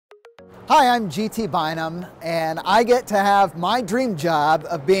Hi, I'm G.T. Bynum, and I get to have my dream job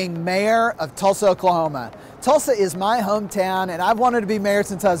of being mayor of Tulsa, Oklahoma. Tulsa is my hometown, and I've wanted to be mayor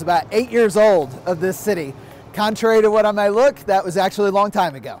since I was about 8 years old of this city. Contrary to what I might look, that was actually a long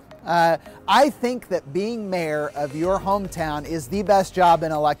time ago. I think that being mayor of your hometown is the best job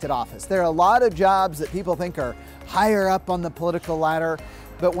in elected office. There are a lot of jobs that people think are higher up on the political ladder,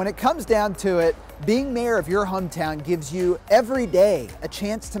 but when it comes down to it, being mayor of your hometown gives you every day a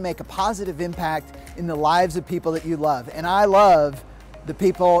chance to make a positive impact in the lives of people that you love. And I love the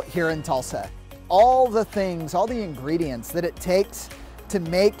people here in Tulsa. All the things, all the ingredients that it takes to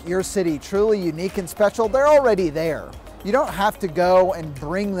make your city truly unique and special, they're already there. You don't have to go and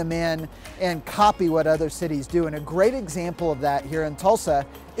bring them in and copy what other cities do. And a great example of that here in Tulsa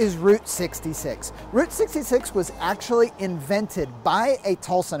is Route 66. Route 66 was actually invented by a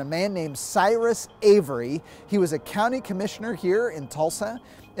Tulsan, a man named Cyrus Avery. He was a county commissioner here in Tulsa,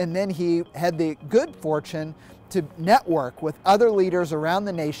 and then he had the good fortune to network with other leaders around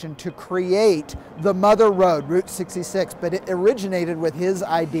the nation to create the Mother Road, Route 66, but it originated with his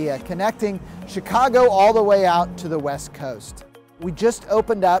idea, connecting Chicago all the way out to the West Coast. We just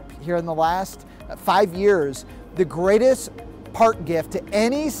opened up here in the last 5 years the greatest park gift to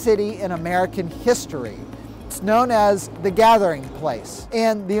any city in American history. It's known as the Gathering Place.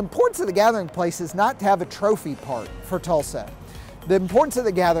 And the importance of the Gathering Place is not to have a trophy park for Tulsa. The importance of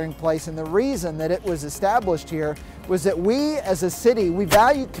the Gathering Place and the reason that it was established here was that we as a city, we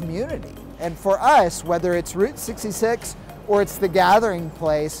value community. And for us, whether it's Route 66 or it's the Gathering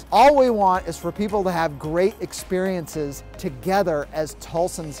Place, all we want is for people to have great experiences together as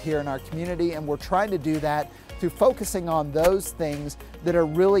Tulsans here in our community. And we're trying to do that through focusing on those things that are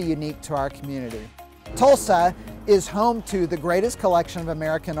really unique to our community. Tulsa is home to the greatest collection of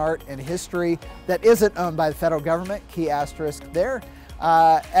American art and history that isn't owned by the federal government, key asterisk there,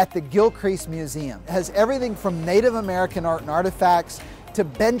 at the Gilcrease Museum. It has everything from Native American art and artifacts to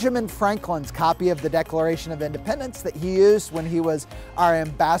Benjamin Franklin's copy of the Declaration of Independence that he used when he was our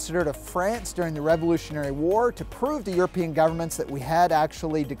ambassador to France during the Revolutionary War to prove to European governments that we had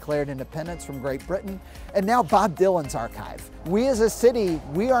actually declared independence from Great Britain, and now Bob Dylan's archive. We as a city,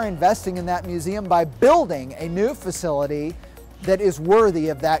 we are investing in that museum by building a new facility that is worthy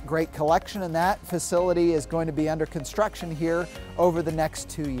of that great collection, and that facility is going to be under construction here over the next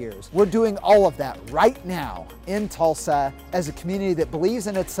 2 years. We're doing all of that right now in Tulsa as a community that believes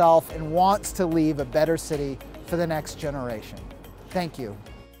in itself and wants to leave a better city for the next generation. Thank you.